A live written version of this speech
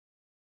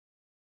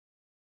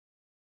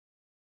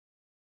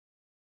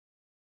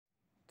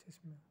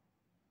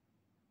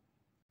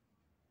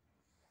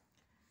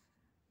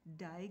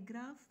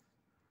Diagraph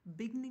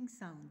beginning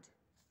sound,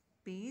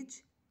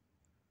 page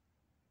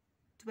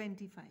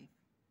 25.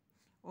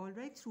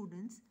 Alright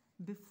students,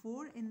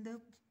 before in the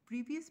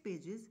previous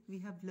pages we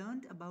have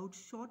learned about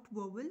short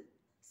vowel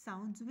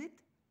sounds with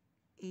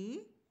A,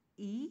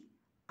 E,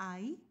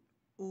 I,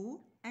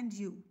 O and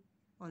U.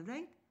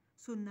 Alright,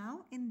 so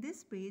now in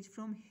this page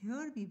from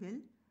here we will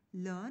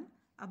learn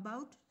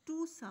about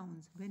two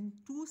sounds. When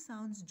two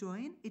sounds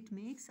join, it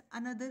makes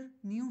another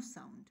new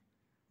sound.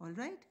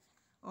 Alright,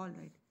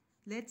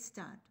 let's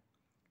start.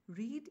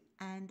 Read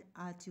and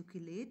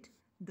articulate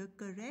the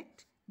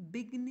correct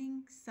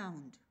beginning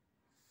sound.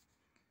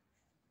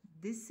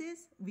 This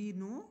is, we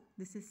know,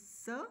 this is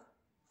S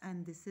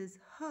and this is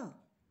H.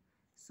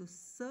 So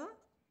S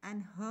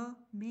and H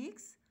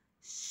makes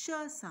sh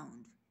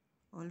sound.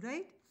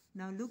 Alright,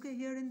 now look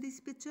here in these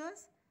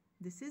pictures.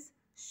 This is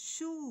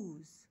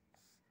shoes.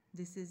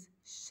 This is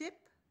ship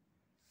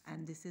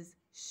and this is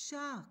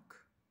shark.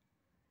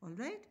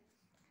 Alright.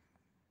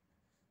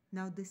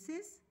 Now this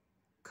is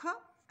K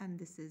and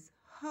this is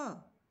H.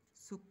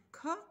 So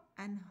K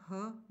and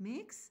H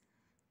makes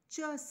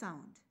ch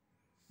sound.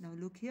 Now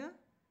look here.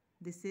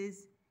 This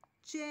is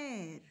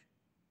chair.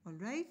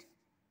 Alright.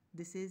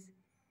 This is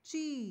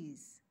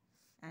cheese.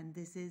 And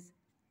this is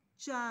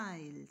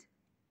child.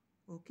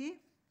 Okay.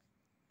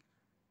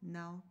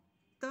 Now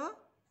T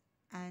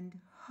and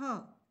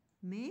H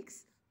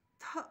makes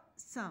th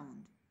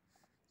sound.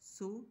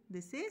 So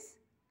this is,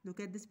 look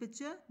at this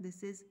picture.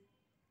 This is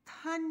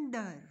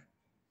thunder.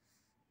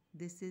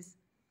 This is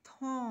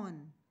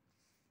thorn.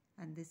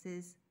 And this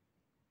is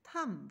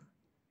thumb.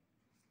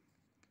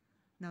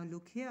 Now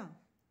look here.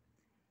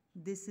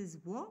 This is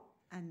w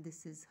and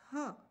this is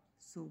h.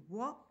 So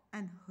w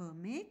and h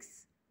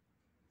makes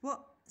w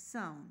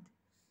sound.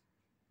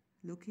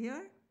 Look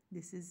here.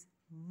 This is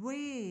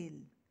whale.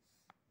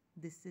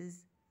 This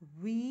is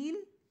wheel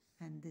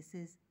and this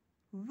is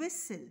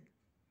whistle.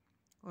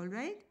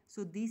 Alright.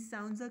 So these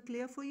sounds are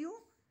clear for you.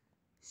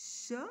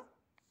 Sh,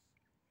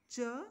 ch,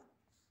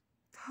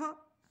 th,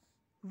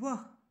 w.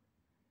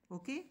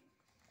 Okay.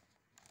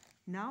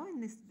 Now in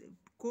this,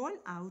 call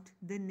out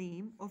the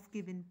name of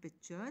given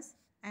pictures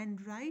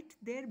and write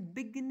their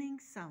beginning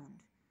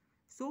sound.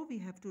 So we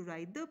have to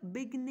write the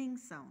beginning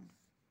sound.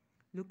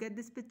 Look at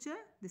this picture.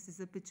 This is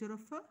a picture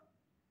of a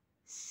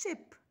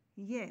ship.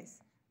 Yes.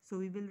 So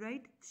we will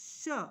write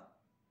sh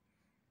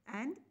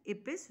and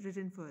ip is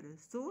written for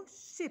us. So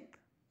ship.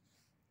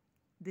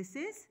 This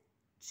is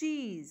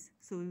cheese.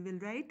 So we will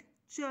write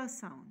ch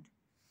sound.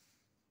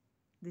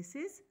 This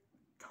is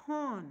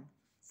thorn.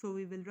 So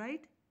we will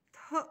write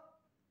th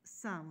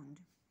sound.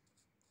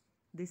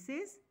 This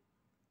is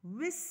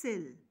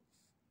whistle.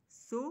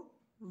 So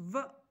v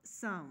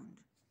sound.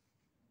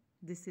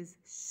 This is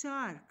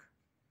shark.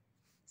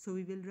 So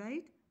we will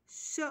write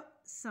sh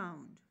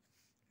sound.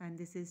 And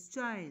this is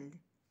child.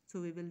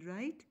 So we will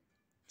write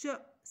ch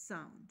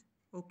sound.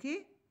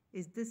 Okay?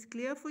 Is this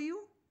clear for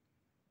you?